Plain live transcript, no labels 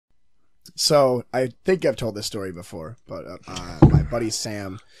So I think I've told this story before, but my buddy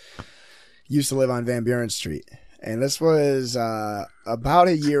Sam used to live on Van Buren Street. And this was about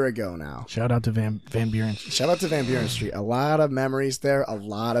a year ago now. Shout out to Van Buren. Shout out to Van Buren Street. A lot of memories there. A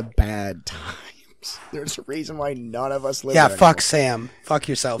lot of bad times. There's a reason why none of us live there. Yeah, fuck Sam. Fuck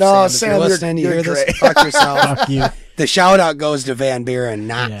yourself, No, Sam. Sam, If you're listening, you hear great. this? Fuck yourself. Fuck you. The shout out goes to Van Buren,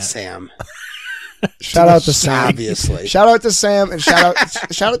 not Sam. Shout out to Sam. Obviously. Shout out to Sam and shout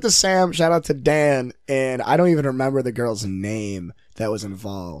out to Sam. Shout out to Dan. And I don't even remember the girl's name that was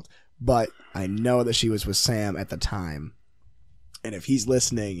involved, but I know that she was with Sam at the time. And if he's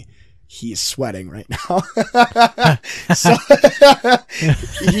listening, he's sweating right now. So,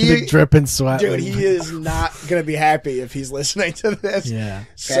 The dripping sweat. dude, he is not going to be happy if he's listening to this. Yeah.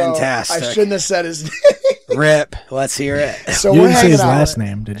 So Fantastic. I shouldn't have said his name. Rip. Let's hear it. So You we're didn't say hanging his out. last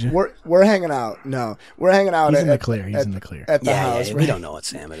name, did you? We're hanging out. No, we're hanging out. He's at, in the clear. He's in the clear. At the Yeah, house. we don't know what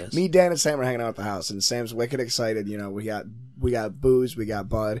Sam it is. Me, Dan, and Sam are hanging out at the house, and Sam's wicked excited. You know, we got booze, we got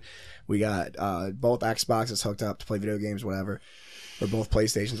bud, we got both Xboxes hooked up to play video games, whatever, or both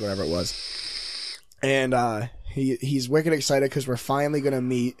PlayStations, whatever it was. And he's wicked excited because we're finally gonna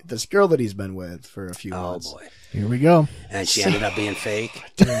meet this girl that he's been with for a few months. Oh boy. Here we go. And she ended up being fake.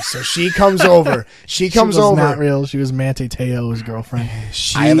 Dude, so she comes over. She comes She was over. not real. She was Manti Te'o's girlfriend.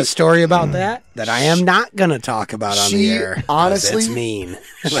 I have a story about that I am not going to talk about on the air. 'Cause honestly, it's mean.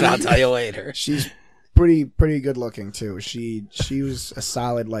 But I'll tell you later. She's pretty good looking too. She was a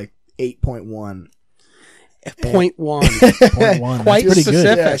solid like 8.1. 0.1. 0.1. Quite That's pretty specific.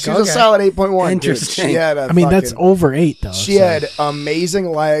 good. Yeah, she's Okay. a solid 8.1. Interesting. Dude. She had I mean, that's over 8, though. She had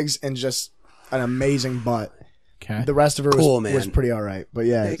amazing legs and just an amazing butt. Okay. The rest of her Cool, was man. pretty all right. But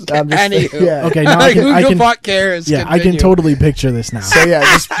yeah, Anywho. yeah. Okay, now I Who can, the fuck cares? yeah, I can Continue. totally picture this now. So yeah,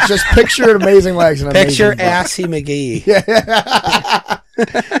 just picture amazing legs and amazing Picture butt. Assy McGee.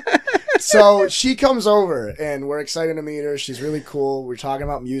 So she comes over and we're excited to meet her. She's really cool. We're talking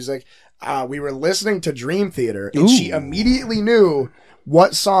about music. We were listening to Dream Theater and she immediately knew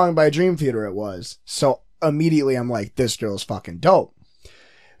what song by Dream Theater it was. So immediately I'm like, this girl's fucking dope.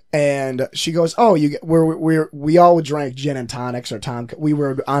 And she goes, "Oh, we all drank gin and tonics or Tom. We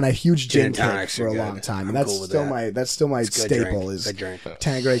were on a huge gin kick tonics for are a good. long time, I'm and cool with that's still my It's a good staple drink. is Good drink.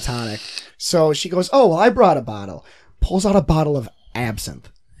 Tanqueray tonic." So she goes, "Oh, well, I brought a bottle." Pulls out a bottle of absinthe.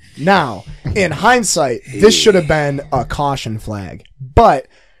 Now, in hindsight, this should have been a caution flag, but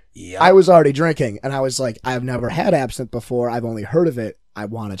Yep. I was already drinking, and I was like, "I've never had absinthe before. I've only heard of it. I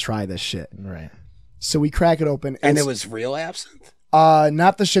want to try this shit." Right. So we crack it open, And it's- it was real absinthe?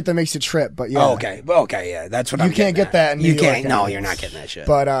 not the shit that makes you trip, but yeah. Oh, okay. Okay, yeah. That's what You I'm can't getting get that in New You York, can't. No, anyway. you're not getting that shit.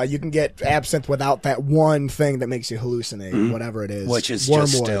 But you can get absinthe without that one thing that makes you hallucinate, whatever it is. Which is wormwood.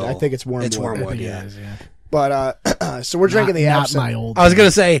 just still... I think it's wormwood. It's wormwood, It yeah. is, yeah. But so we're drinking the Not absinthe. my old. I was going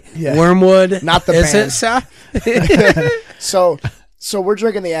to say, Yeah. Wormwood. Not the is band. it, Seth? So we're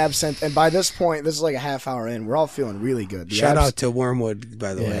drinking the absinthe, and by this point, this is like a half hour in. We're all feeling really good. The Shout abs- out to Wormwood,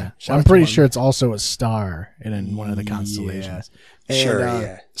 by the way. Yeah. Shout I'm out to pretty one. sure it's also a star in one of the constellations. And, Sure,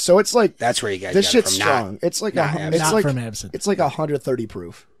 yeah. So it's like That's where you guys this got it shit's from. strong. It's like not a, absinthe. it's Not like from absinthe. it's like 130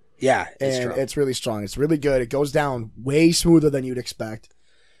 proof, Yeah, it's and true. it's really strong. It's really good. It goes down way smoother than you'd expect.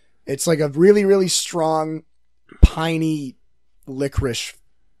 It's like a really, really strong, piney, licorice,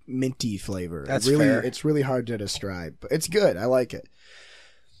 minty flavor. That's really, fair. It's really hard to describe, but it's good. I like it.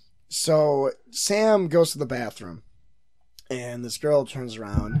 So Sam goes to the bathroom, and this girl turns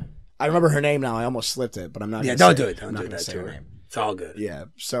around. I remember her name now. I almost slipped it, but I'm not. Yeah, gonna don't say do it. Don't I'm not do gonna that say to her her. name. It's all good. Yeah.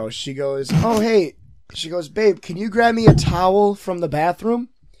 So she goes, "Oh, hey." She goes, "Babe, can you grab me a towel from the bathroom?"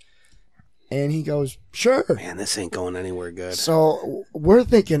 And he goes, "Sure." Man, this ain't going anywhere good. So we're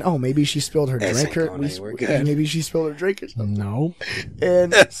thinking, oh, maybe she spilled her This drink. ain't going anywhere good. Maybe she spilled her drink or something. No.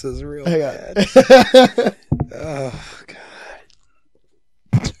 And This is real hang bad. on. Oh, God.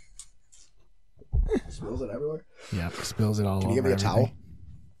 Spills it everywhere. Yeah, spills it all Can over. you give me a towel?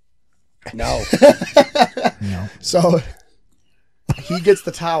 No. No. So he gets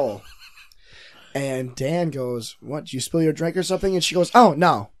the towel, and Dan goes, "What? Did you spill your drink or something?" And she goes, "Oh,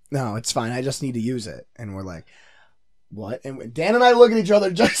 no, it's fine. I just need to use it." And we're like, "What?" And Dan and I look at each other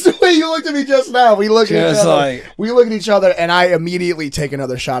just the way you looked at me just now. We look at each Just other. like- We look at each other, and I immediately take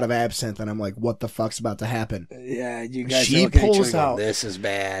another shot of absinthe, and I'm like, "What the fuck's about to happen?" Yeah, you guys She look at each other pulls and go, out- this is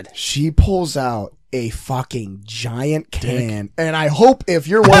bad. She pulls out a fucking giant can, and I hope if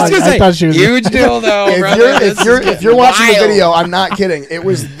you're I was watching, gonna I thought she was- huge dildo, if brother. you're This is if you're watching the wild. video, I'm not kidding. It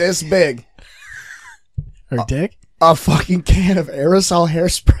was this big. Her dick? A fucking can of aerosol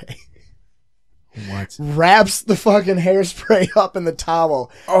hairspray. What? Wraps the fucking hairspray up in the towel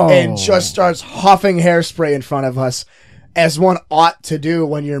Oh. and just starts huffing hairspray in front of us. as one ought to do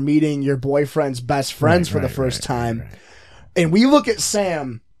when you're meeting your boyfriend's best friends for the first time. And we look at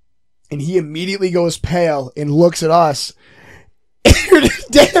Sam, and he immediately goes pale and looks at us.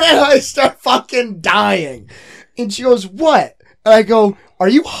 Dan and I start fucking dying. And she goes, what? And I go, are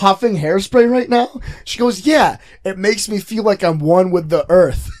you huffing hairspray right now? She goes, yeah. It makes me feel like I'm one with the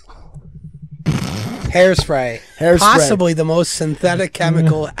earth. Hairspray. Possibly the most synthetic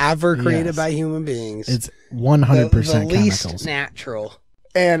chemical ever created by human beings. It's 100% the least chemicals. natural.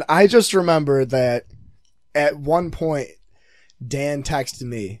 And I just remember that at one point, Dan texted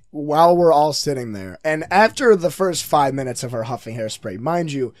me while we're all sitting there. And after the first 5 minutes of her huffing hairspray,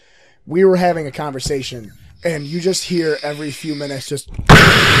 mind you, we were having a conversation, and you just hear every few minutes just...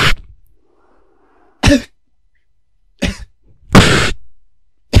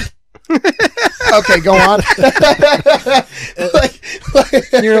 Okay, go on.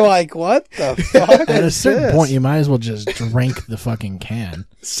 You're like, what the fuck? At a certain point, you might as well just drink the fucking can.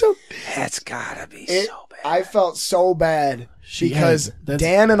 So that's gotta be so bad. I felt so bad because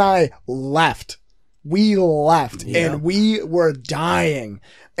Dan and I left. We left and we were dying,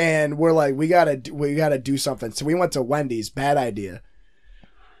 and we're like, we gotta do something. So we went to Wendy's. Bad idea.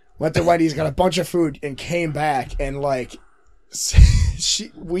 Went to Wendy's, got a bunch of food, and came back, and like.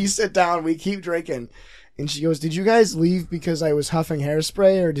 We sit down, we keep drinking, and she goes, did you guys leave because I was huffing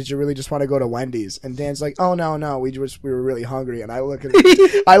hairspray, or did you really just want to go to Wendy's? And Dan's like, oh no, we were really hungry. And I look at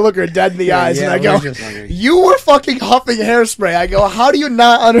I look her dead in the eyes, and I go, you were fucking huffing hairspray. I go, how do you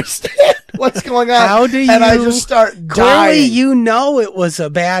not understand what's going on? How do you? And I just start dying. Clearly you know it was a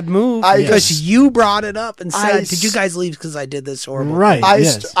bad move because you brought it up and said, did you guys leave because I did this horrible thing?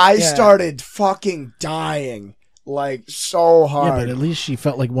 I started fucking dying. Like, so hard. Yeah, but at least she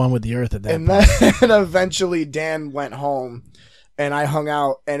felt like one with the earth at that point. And then eventually Dan went home, and I hung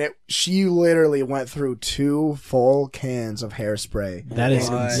out, and she literally went through 2 full cans of hairspray. That is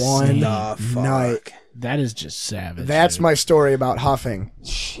one night. That is just savage. That's my story about huffing.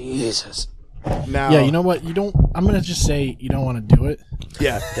 Jesus. Now, yeah, you know what? I'm going to just say you don't want to do it.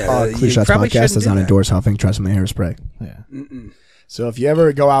 Yeah. Clear Shots Podcast does not endorse huffing. Trust me, hairspray. Yeah. So if you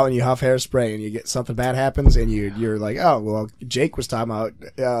ever go out and you huff hairspray and you get something bad happens and you're like, oh, well, Jake was talking about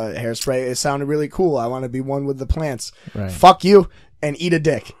hairspray. It sounded really cool. I want to be one with the plants. Right. Fuck you and eat a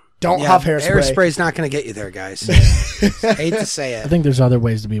dick. Don't huff hairspray. Hairspray's not going to get you there, guys. Hate to say it. I think there's other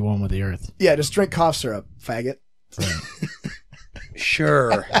ways to be one with the earth. Yeah, just drink cough syrup, faggot. Right.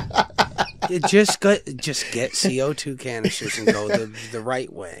 Sure. Just get CO2 canisters and go the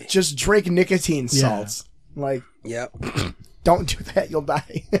right way. Just drink nicotine salts. Like, yep. Don't do that, you'll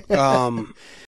die.